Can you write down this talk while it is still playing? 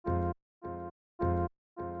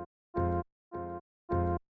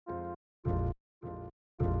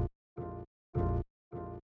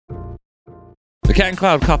The Cat and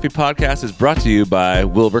Cloud Coffee Podcast is brought to you by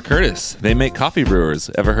Wilbur Curtis. They make coffee brewers.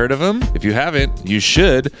 Ever heard of them? If you haven't, you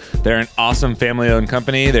should. They're an awesome family-owned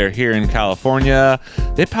company. They're here in California.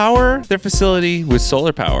 They power their facility with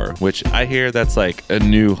solar power, which I hear that's like a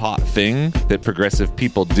new hot thing that progressive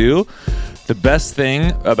people do. The best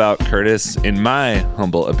thing about Curtis, in my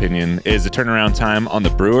humble opinion, is the turnaround time on the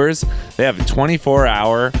brewers. They have a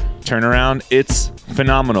 24-hour turnaround. It's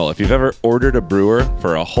phenomenal. If you've ever ordered a brewer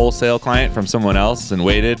for a wholesale client from someone else and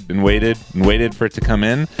waited for it to come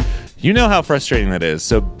in, you know how frustrating that is.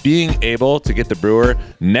 So being able to get the brewer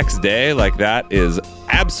next day like that is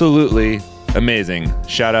absolutely amazing.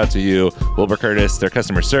 Shout out to you, Wilbur Curtis. Their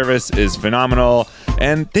customer service is phenomenal,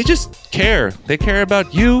 and they just care. They care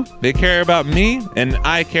about you, they care about me, and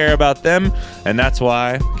I care about them, and that's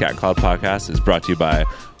why Cat Cloud Podcast is brought to you by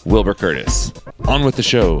Wilbur Curtis. On with the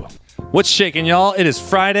show. What's shaking, y'all? It is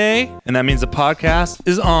Friday, and that means the podcast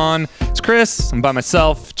is on. It's Chris. I'm by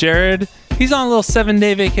myself. Jared, he's on a little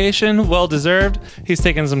 7-day vacation, well-deserved. He's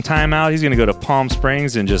taking some time out. He's going to go to Palm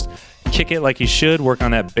Springs and just kick it like he should, work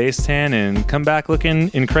on that base tan, and come back looking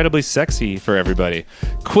incredibly sexy for everybody.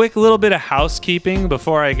 Quick little bit of housekeeping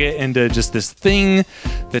before I get into just this thing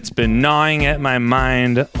that's been gnawing at my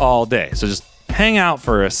mind all day. So just hang out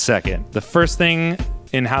for a second. The first thing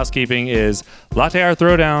in housekeeping is Latte Art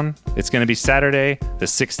Throwdown. It's going to be Saturday the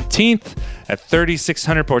 16th at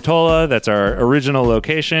 3600 Portola. That's our original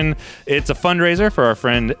location. It's a fundraiser for our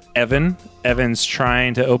friend Evan. Evan's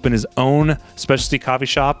trying to open his own specialty coffee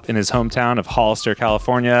shop in his hometown of Hollister,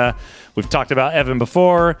 California. We've talked about Evan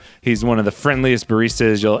before. He's one of the friendliest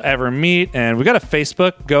baristas you'll ever meet. And we got a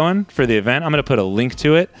Facebook going for the event. I'm going to put a link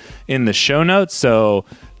to it in the show notes. So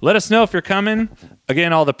let us know if you're coming.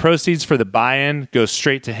 Again, all the proceeds for the buy-in go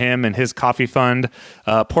straight to him and his coffee fund.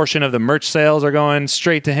 A portion of the merch sales are going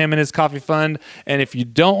straight to him and his coffee fund. And if you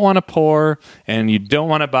don't want to pour and you don't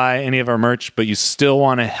want to buy any of our merch, but you still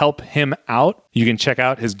want to help him out, you can check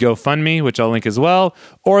out his GoFundMe, which I'll link as well.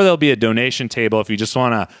 Or there'll be a donation table if you just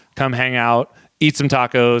want to come hang out, eat some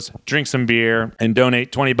tacos, drink some beer, and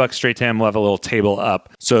donate $20 straight to him. We'll have a little table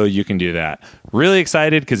up so you can do that. Really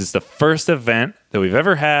excited because it's the first event that we've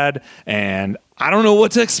ever had, and I don't know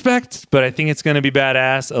what to expect, but I think it's going to be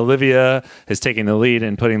badass. Olivia has taken the lead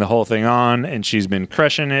in putting the whole thing on, and she's been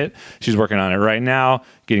crushing it. She's working on it right now,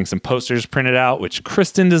 getting some posters printed out, which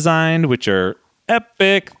Kristen designed, which are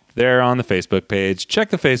epic. They're on the Facebook page. Check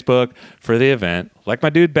the Facebook for the event. Like my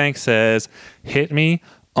dude Bank says, hit me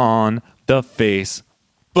on the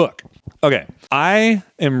Facebook. Okay, I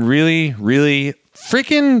am really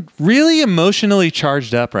emotionally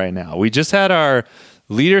charged up right now. We just had our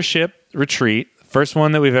leadership retreat, first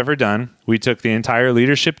one that we've ever done. We took the entire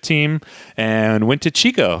leadership team and went to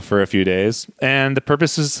Chico for a few days, and the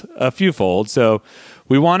purpose is a fewfold. So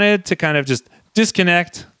we wanted to kind of just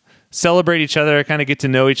disconnect, celebrate each other, kind of get to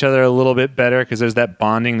know each other a little bit better, because there's that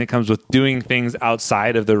bonding that comes with doing things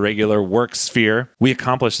outside of the regular work sphere. We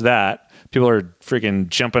accomplished that. People are freaking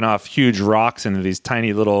jumping off huge rocks into these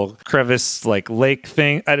tiny little crevice like lake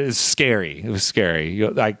thing. It was scary. It was scary.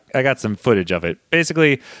 I got some footage of it.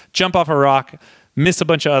 Basically, jump off a rock, miss a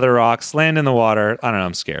bunch of other rocks, land in the water. I don't know.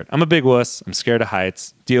 I'm scared. I'm a big wuss. I'm scared of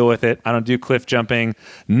heights. Deal with it. I don't do cliff jumping.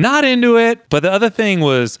 Not into it. But the other thing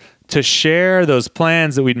was to share those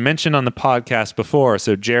plans that we'd mentioned on the podcast before.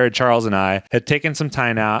 So Jared, Charles, and I had taken some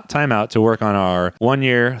time out to work on our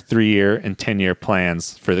 1-year, 3-year, and 10-year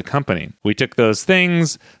plans for the company. We took those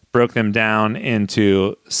things, broke them down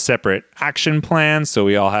into separate action plans. So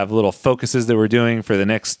we all have little focuses that we're doing for the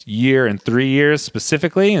next year and 3 years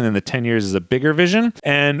specifically. And then the 10 years is a bigger vision.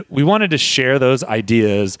 And we wanted to share those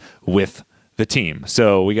ideas with the team.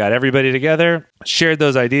 So we got everybody together, shared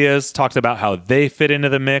those ideas, talked about how they fit into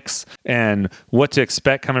the mix and what to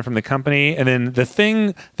expect coming from the company. And then the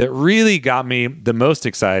thing that really got me the most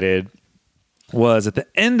excited was at the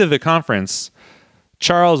end of the conference,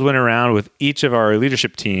 Charles went around with each of our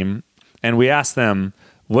leadership team and we asked them,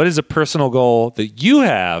 what is a personal goal that you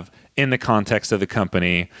have in the context of the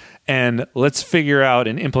company? And let's figure out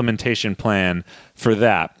an implementation plan for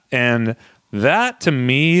that. And that to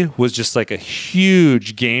me was just like a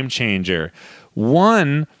huge game changer.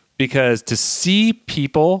 One, because to see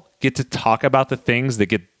people get to talk about the things that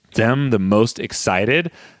get them the most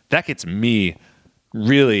excited, that gets me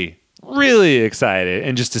really excited.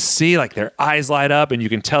 And just to see like their eyes light up and you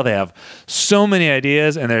can tell they have so many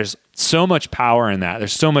ideas and there's so much power in that.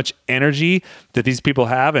 There's so much energy that these people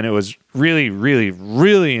have. And it was really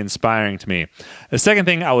inspiring to me. The second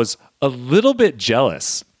thing, I was a little bit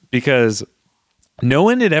jealous because no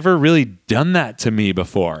one had ever really done that to me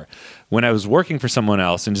before when I was working for someone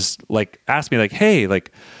else and just like asked me like, hey,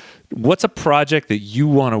 like, what's a project that you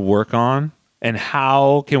want to work on, and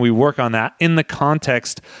how can we work on that in the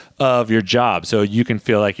context of your job, so you can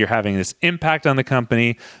feel like you're having this impact on the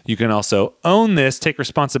company. You can also own this, take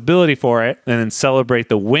responsibility for it, and then celebrate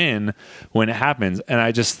the win when it happens. And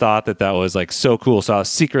I just thought that was like so cool. So I was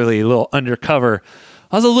secretly a little undercover.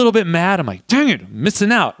 I was a little bit mad. I'm like, dang it, I'm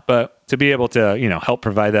missing out. But to be able to, help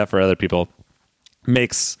provide that for other people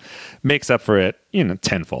makes up for it,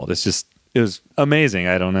 tenfold. It was amazing.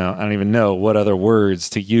 I don't even know what other words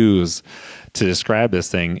to use to describe this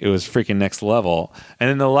thing. It was freaking next level. And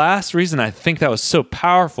then the last reason I think that was so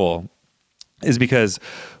powerful is because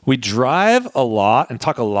we drive a lot and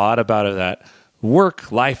talk a lot about that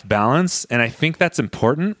work-life balance, and I think that's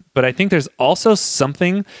important, but I think there's also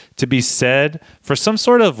something to be said for some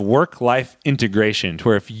sort of work-life integration, to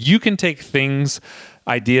where if you can take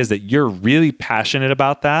ideas that you're really passionate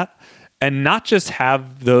about that, and not just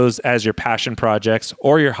have those as your passion projects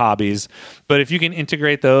or your hobbies, but if you can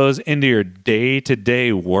integrate those into your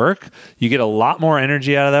day-to-day work, you get a lot more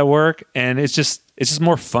energy out of that work, and it's just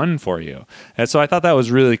more fun for you. And so I thought that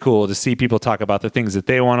was really cool to see people talk about the things that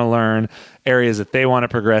they want to learn, areas that they want to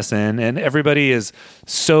progress in, and everybody is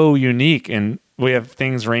so unique. And we have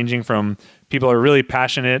things ranging from people are really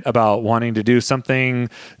passionate about wanting to do something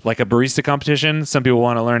like a barista competition. Some people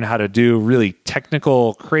want to learn how to do really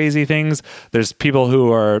technical, crazy things. There's people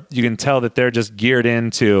you can tell that they're just geared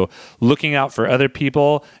into looking out for other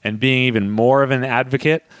people and being even more of an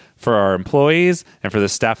advocate for our employees and for the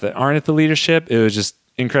staff that aren't at the leadership. It was just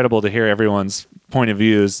incredible to hear everyone's point of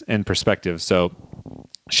views and perspectives. So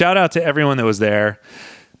shout out to everyone that was there.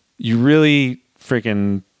 You really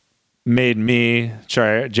freaking made me,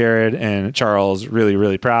 Jared, and Charles really,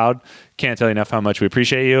 really proud. Can't tell you enough how much we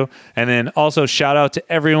appreciate you. And then also shout out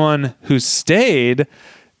to everyone who stayed.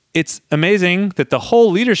 It's amazing that the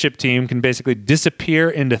whole leadership team can basically disappear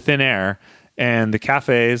into thin air, and the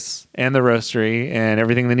cafes and the roastery and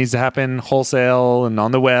everything that needs to happen wholesale and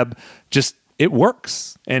on the web, it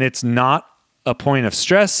works. And it's not a point of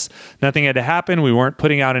stress. Nothing had to happen. We weren't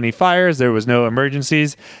putting out any fires. There was no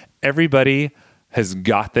emergencies. Everybody has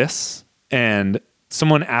got this. And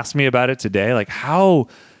someone asked me about it today, like, how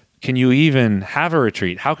can you even have a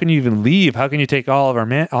retreat? How can you even leave? How can you take all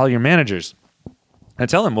of all your managers? I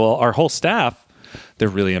tell them, well, our whole staff, they're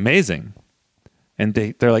really amazing. And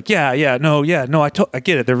they're like, no, I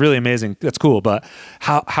get it. They're really amazing. That's cool. But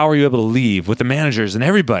how are you able to leave with the managers and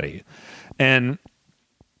everybody? And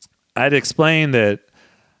I'd explain that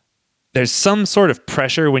there's some sort of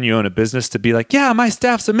pressure when you own a business to be like, yeah, my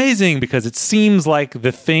staff's amazing, because it seems like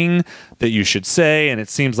the thing that you should say, and it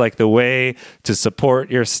seems like the way to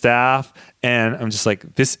support your staff. And I'm just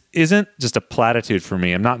like, this isn't just a platitude for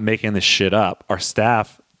me. I'm not making this shit up. Our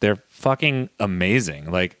staff, they're fucking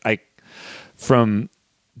amazing. From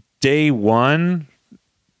day one,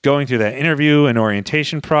 going through that interview and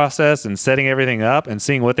orientation process and setting everything up and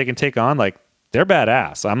seeing what they can take on, like, they're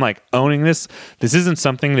badass. I'm like owning this. This isn't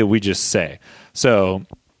something that we just say. So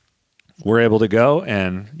we're able to go,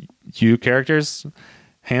 and you characters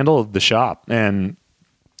handle the shop. And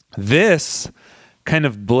this kind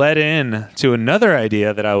of bled in to another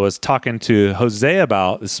idea that I was talking to Jose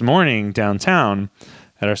about this morning downtown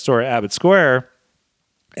at our store at Abbott Square.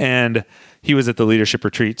 And he was at the leadership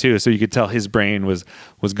retreat too, so you could tell his brain was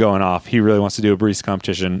going off. He really wants to do a barista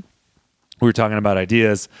competition. We were talking about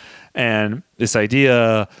ideas, and this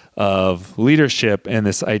idea of leadership and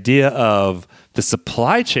this idea of the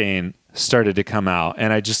supply chain started to come out.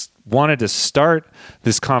 And I just wanted to start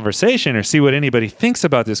this conversation, or see what anybody thinks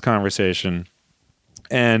about this conversation.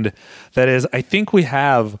 And that is, I think we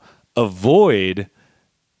have a void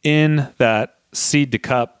in that seed to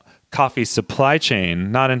cup coffee supply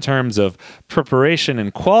chain, not in terms of preparation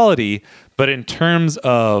and quality, but in terms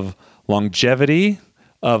of longevity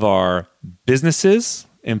of our businesses,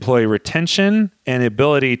 employee retention, and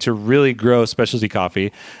ability to really grow specialty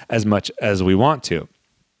coffee as much as we want to.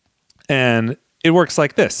 And it works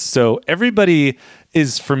like this. So everybody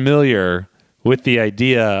is familiar with the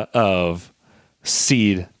idea of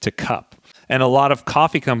seed to cup. And a lot of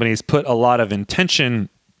coffee companies put a lot of intention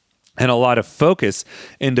and a lot of focus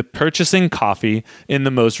into purchasing coffee in the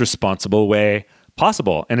most responsible way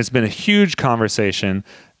possible. And it's been a huge conversation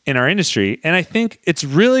in our industry. And I think it's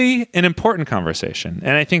really an important conversation.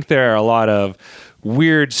 And I think there are a lot of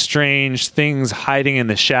weird, strange things hiding in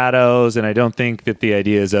the shadows. And I don't think that the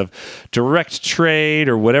ideas of direct trade,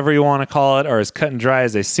 or whatever you want to call it, are as cut and dry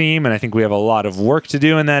as they seem. And I think we have a lot of work to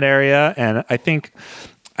do in that area. And I think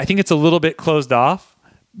it's a little bit closed off.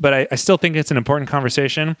 But I still think it's an important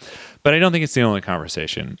conversation, but I don't think it's the only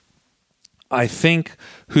conversation. I think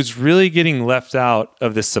who's really getting left out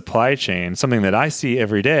of this supply chain, something that I see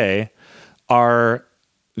every day, are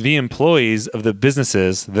the employees of the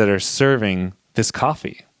businesses that are serving this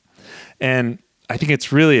coffee. And I think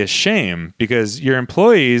it's really a shame because your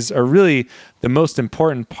employees are really the most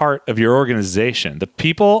important part of your organization. The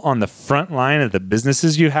people on the front line of the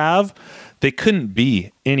businesses you have, they couldn't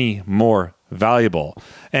be any more valuable.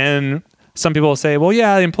 And some people will say, well,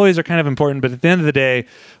 yeah, the employees are kind of important, but at the end of the day,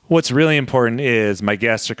 what's really important is my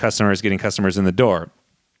guests or customers getting customers in the door.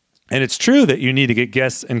 And it's true that you need to get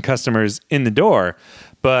guests and customers in the door,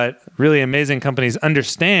 but really amazing companies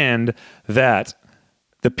understand that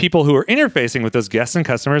the people who are interfacing with those guests and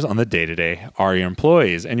customers on the day-to-day are your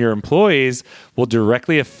employees, and your employees will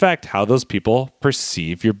directly affect how those people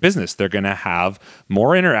perceive your business. They're going to have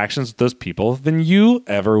more interactions with those people than you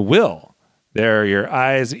ever will. They're your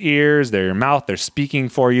eyes, ears, they're your mouth, they're speaking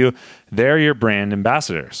for you. They're your brand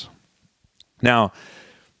ambassadors. Now,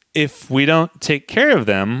 if we don't take care of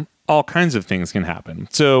them, all kinds of things can happen.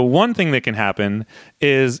 So one thing that can happen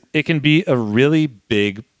is it can be a really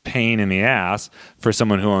big pain in the ass for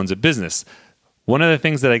someone who owns a business. One of the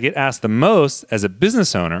things that I get asked the most as a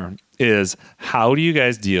business owner is, how do you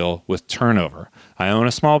guys deal with turnover? I own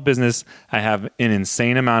a small business. I have an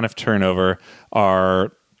insane amount of turnover.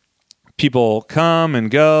 Our people come and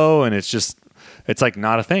go, and it's like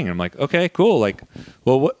not a thing. I'm like, okay, cool. Like,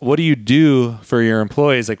 well, what do you do for your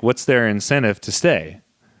employees? Like, what's their incentive to stay?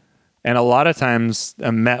 And a lot of times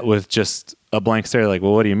I'm met with just a blank stare, like,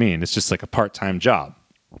 well, what do you mean? It's just like a part-time job.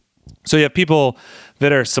 So you have people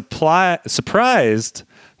that are surprised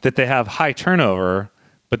that they have high turnover,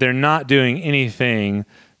 but they're not doing anything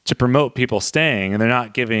to promote people staying, and they're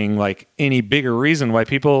not giving like any bigger reason why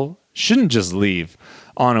people shouldn't just leave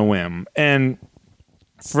on a whim. And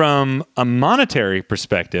from a monetary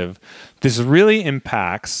perspective, this really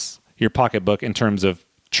impacts your pocketbook in terms of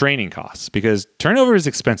training costs, because turnover is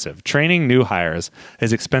expensive. Training new hires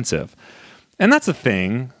is expensive. And that's a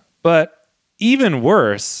thing, but even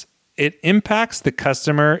worse, it impacts the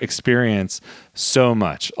customer experience so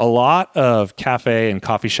much. A lot of cafe and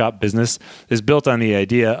coffee shop business is built on the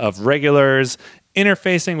idea of regulars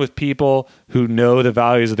interfacing with people who know the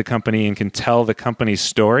values of the company and can tell the company's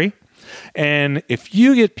story. And if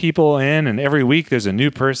you get people in and every week there's a new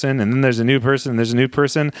person, and then there's a new person, and there's a new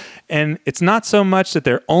person, and it's not so much that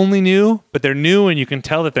they're only new, but they're new and you can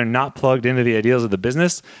tell that they're not plugged into the ideals of the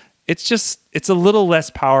business, it's a little less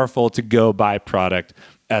powerful to go buy product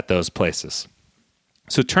at those places.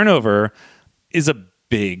 So turnover is a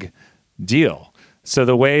big deal. So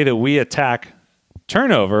the way that we attack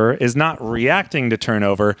turnover is not reacting to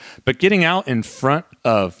turnover, but getting out in front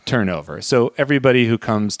of turnover. So everybody who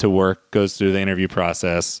comes to work goes through the interview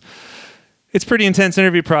process. It's a pretty intense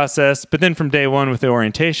interview process, but then from day one with the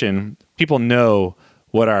orientation, people know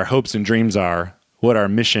what our hopes and dreams are, what our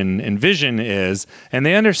mission and vision is, and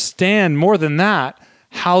they understand more than that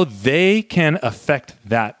how they can affect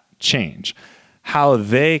that change, how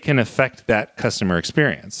they can affect that customer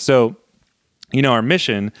experience. So, our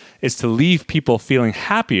mission is to leave people feeling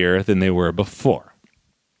happier than they were before.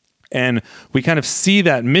 And we kind of see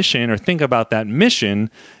that mission or think about that mission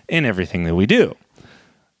in everything that we do.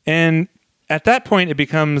 And at that point, it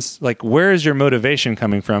becomes like, where is your motivation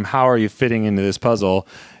coming from? How are you fitting into this puzzle?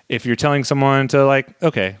 If you're telling someone to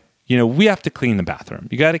okay, we have to clean the bathroom.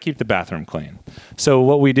 You got to keep the bathroom clean. So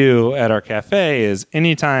what we do at our cafe is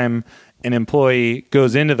anytime an employee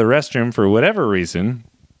goes into the restroom for whatever reason,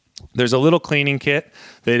 there's a little cleaning kit.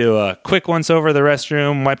 They do a quick once over the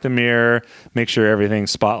restroom, wipe the mirror, make sure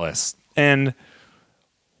everything's spotless. And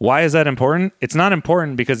why is that important? It's not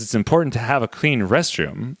important because it's important to have a clean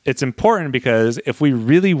restroom. It's important because if we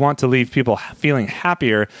really want to leave people feeling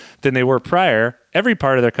happier than they were prior, every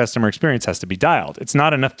part of their customer experience has to be dialed. It's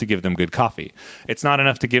not enough to give them good coffee. It's not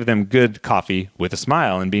enough to give them good coffee with a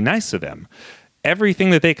smile and be nice to them.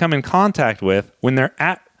 Everything that they come in contact with when they're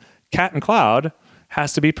at Cat and Cloud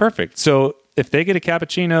has to be perfect. So if they get a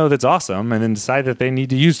cappuccino that's awesome and then decide that they need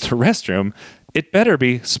to use the restroom, it better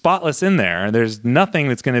be spotless in there. There's nothing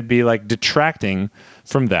that's going to be detracting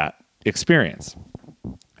from that experience.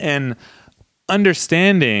 And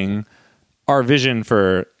understanding our vision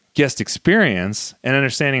for guest experience and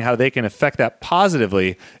understanding how they can affect that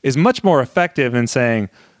positively is much more effective than saying,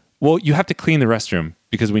 well, you have to clean the restroom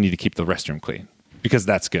because we need to keep the restroom clean because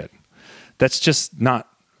that's good. That's just not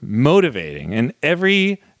motivating. And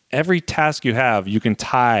every task you have, you can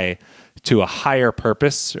tie to a higher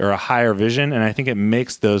purpose or a higher vision. And I think it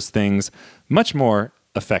makes those things much more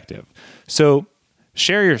effective. So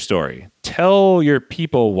share your story. Tell your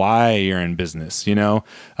people why you're in business.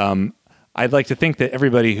 I I'd like to think that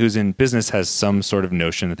everybody who's in business has some sort of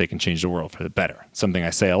notion that they can change the world for the better. Something I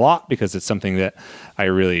say a lot because it's something that I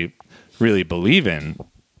really, really believe in.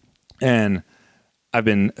 And I've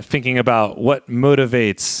been thinking about what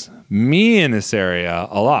motivates me in this area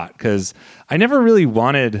a lot, because I never really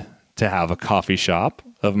wanted to have a coffee shop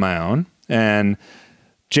of my own. And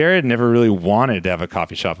Jared never really wanted to have a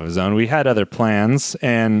coffee shop of his own. We had other plans,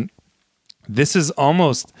 and this is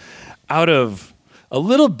almost out of a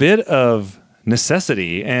little bit of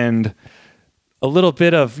necessity and a little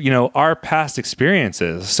bit of, our past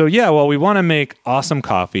experiences. So yeah, well, we want to make awesome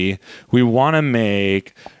coffee. We want to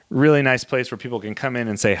make really nice place where people can come in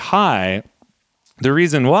and say hi. The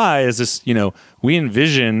reason why is this, we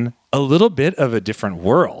envision a little bit of a different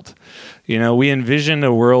world. We envision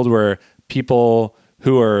a world where people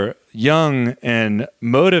who are young and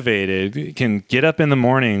motivated can get up in the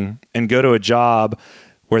morning and go to a job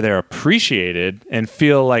where they're appreciated and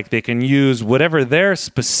feel like they can use whatever their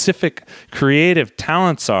specific creative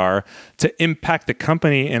talents are to impact the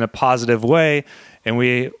company in a positive way. And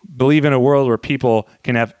we believe in a world where people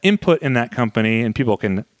can have input in that company and people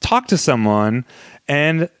can talk to someone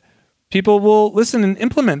and people will listen and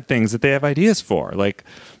implement things that they have ideas for. Like,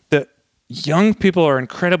 the young people are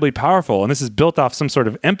incredibly powerful. And this is built off some sort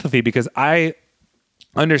of empathy, because I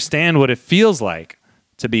understand what it feels like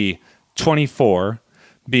to be 24,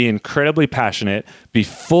 be incredibly passionate, be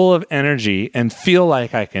full of energy, and feel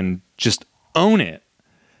like I can just own it.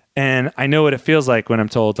 And I know what it feels like when I'm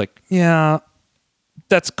told, like, yeah,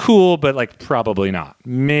 that's cool, but like probably not.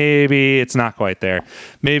 Maybe it's not quite there.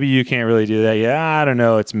 Maybe you can't really do that. Yeah, I don't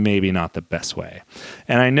know. It's maybe not the best way.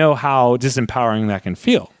 And I know how disempowering that can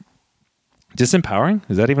feel. Disempowering?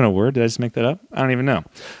 Is that even a word? Did I just make that up? I don't even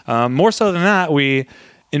know. More so than that, we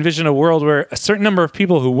envision a world where a certain number of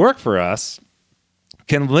people who work for us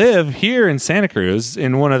can live here in Santa Cruz,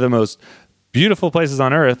 in one of the most beautiful places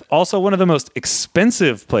on earth, also one of the most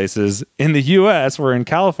expensive places in the U.S. We're in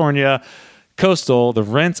California, coastal, the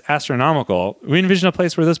rent's astronomical. We envision a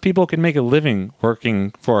place where those people can make a living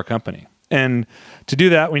working for a company. And to do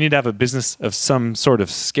that, we need to have a business of some sort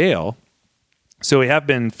of scale. So we have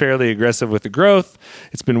been fairly aggressive with the growth.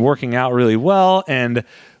 It's been working out really well. And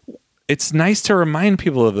it's nice to remind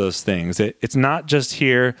people of those things. It's not just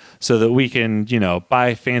here so that we can,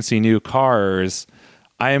 buy fancy new cars.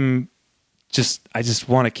 I just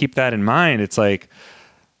want to keep that in mind. It's like,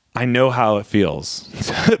 I know how it feels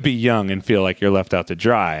to be young and feel like you're left out to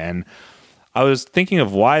dry. And I was thinking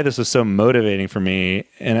of why this was so motivating for me,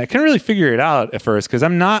 and I couldn't really figure it out at first, because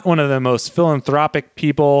I'm not one of the most philanthropic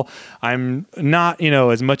people. I'm not,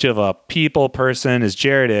 as much of a people person as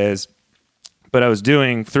Jared is. But I was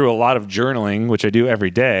doing, through a lot of journaling, which I do every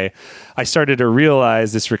day, I started to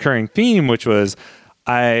realize this recurring theme, which was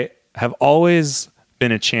I have always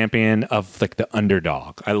been a champion of like the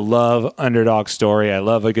underdog. I love underdog story. I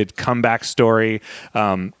love a good comeback story.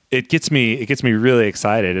 It gets me really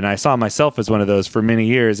excited. And I saw myself as one of those for many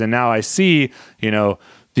years. And now I see, the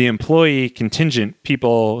employee contingent,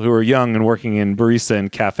 people who are young and working in barista and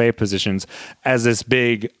cafe positions, as this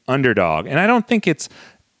big underdog. And I don't think it's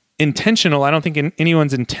intentional. I don't think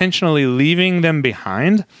anyone's intentionally leaving them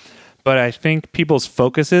behind. But I think people's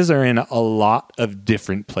focuses are in a lot of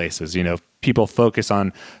different places. People focus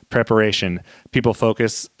on preparation. People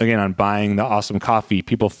focus, again, on buying the awesome coffee.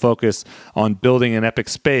 People focus on building an epic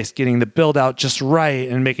space, getting the build out just right,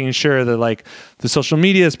 and making sure that like the social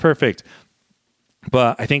media is perfect.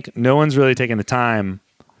 But I think no one's really taking the time,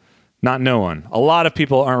 not no one. A lot of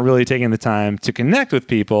people aren't really taking the time to connect with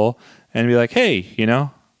people and be like, hey,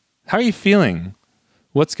 how are you feeling?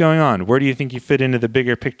 What's going on? Where do you think you fit into the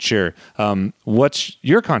bigger picture? What's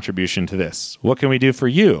your contribution to this? What can we do for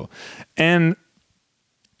you? And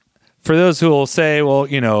for those who will say, well,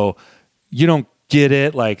 you don't get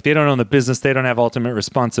it. Like, they don't own the business. They don't have ultimate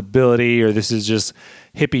responsibility, or this is just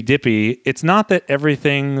hippy dippy. It's not that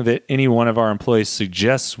everything that any one of our employees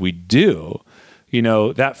suggests we do.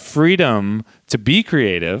 That freedom to be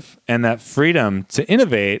creative and that freedom to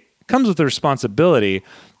innovate comes with the responsibility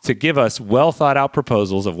to give us well thought out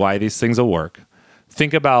proposals of why these things will work.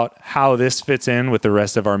 Think about how this fits in with the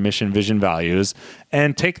rest of our mission, vision, values,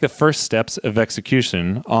 and take the first steps of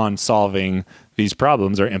execution on solving these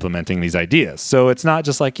problems or implementing these ideas. So it's not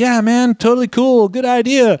just like, yeah, man, totally cool, good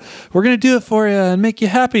idea. We're going to do it for you and make you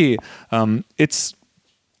happy. It's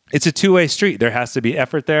a two-way street. There has to be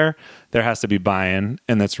effort there. There has to be buy-in,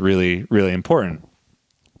 and that's really, really important.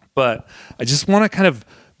 But I just want to kind of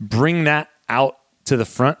bring that out to the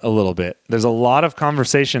front a little bit. There's a lot of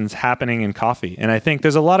conversations happening in coffee, and I think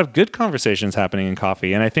there's a lot of good conversations happening in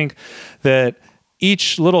coffee. And I think that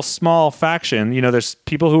each little small faction, there's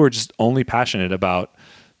people who are just only passionate about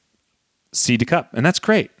seed to cup, and that's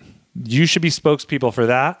great. You should be spokespeople for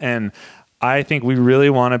that. And I think we really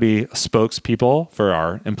want to be spokespeople for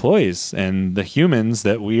our employees and the humans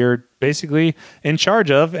that we are basically in charge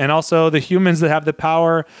of, and also the humans that have the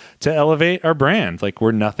power to elevate our brand. Like,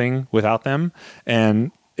 we're nothing without them.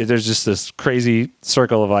 And there's just this crazy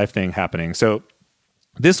circle of life thing happening. So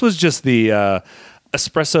this was just the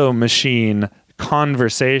espresso machine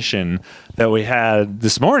conversation that we had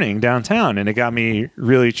this morning downtown, and it got me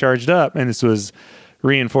really charged up. And this was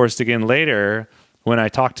reinforced again later when I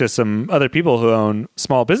talked to some other people who own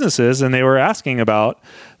small businesses, and they were asking about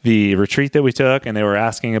the retreat that we took, and they were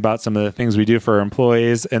asking about some of the things we do for our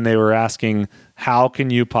employees, and they were asking, how can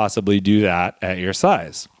you possibly do that at your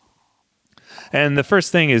size? And the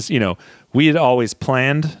first thing is, we had always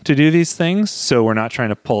planned to do these things, so we're not trying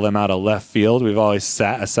to pull them out of left field. We've always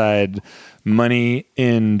set aside money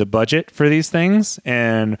in the budget for these things,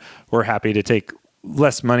 and we're happy to take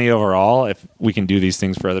less money overall if we can do these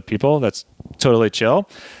things for other people. That's totally chill.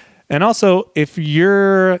 And also, if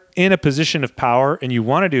you're in a position of power and you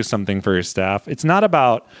want to do something for your staff, it's not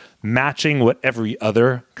about matching what every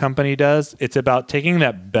other company does. It's about taking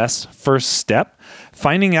that best first step,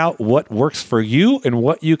 finding out what works for you and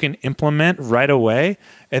what you can implement right away,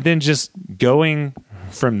 and then just going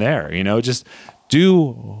from there. Just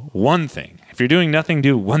do one thing. If you're doing nothing,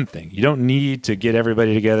 do one thing. You don't need to get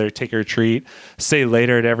everybody together, take a retreat, say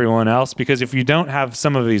later to everyone else, because if you don't have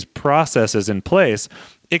some of these processes in place,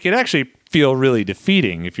 it could actually feel really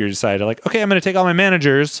defeating if you decide like, okay, I'm going to take all my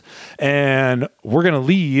managers and we're going to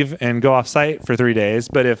leave and go off site for 3 days.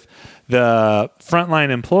 But if the frontline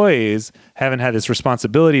employees haven't had this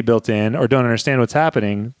responsibility built in or don't understand what's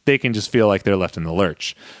happening, they can just feel like they're left in the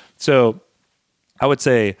lurch. So I would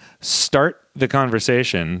say start the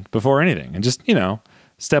conversation before anything, and just,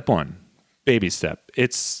 step one, baby step.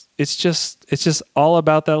 It's just all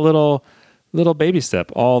about that little baby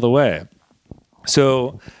step all the way.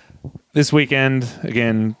 So this weekend,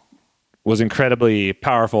 again, was incredibly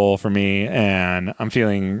powerful for me, and I'm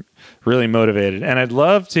feeling really motivated. And I'd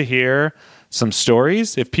love to hear some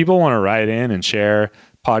stories. If people want to write in and share,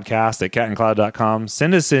 podcast@catandcloud.com,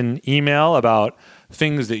 send us an email about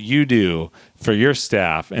things that you do for your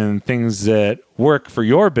staff and things that work for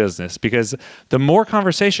your business, because the more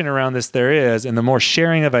conversation around this there is and the more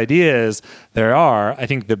sharing of ideas there are, I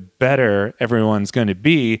think the better everyone's going to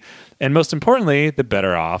be. And most importantly, the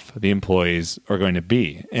better off the employees are going to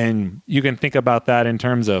be. And you can think about that in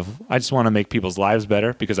terms of, I just want to make people's lives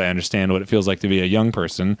better because I understand what it feels like to be a young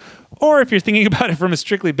person. Or if you're thinking about it from a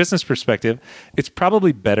strictly business perspective, it's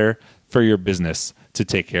probably better for your business to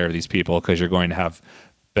take care of these people because you're going to have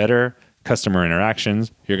better customer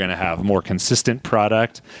interactions, you're going to have more consistent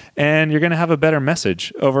product, and you're going to have a better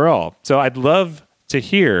message overall. So I'd love to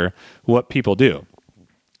hear what people do.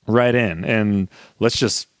 Write in and let's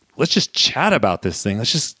just chat about this thing.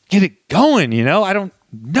 Let's just get it going, I don't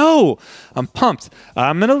know. I'm pumped.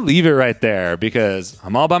 I'm going to leave it right there because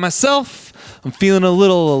I'm all by myself. I'm feeling a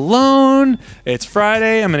little alone. It's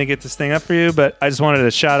Friday. I'm going to get this thing up for you, but I just wanted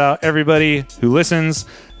to shout out everybody who listens.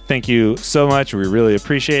 Thank you so much. We really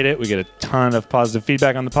appreciate it. We get a ton of positive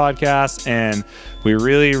feedback on the podcast, and we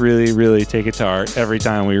really, really, really take it to heart every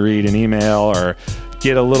time we read an email or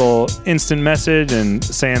get a little instant message and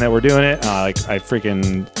saying that we're doing it. I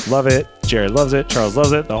freaking love it. Jared loves it. Charles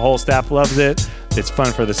loves it. The whole staff loves it. It's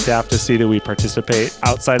fun for the staff to see that we participate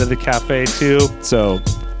outside of the cafe too. So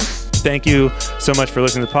thank you so much for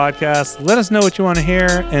listening to the podcast. Let us know what you want to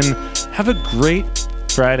hear, and have a great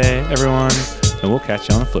Friday, everyone. And we'll catch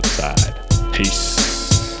you on the flip side. Peace.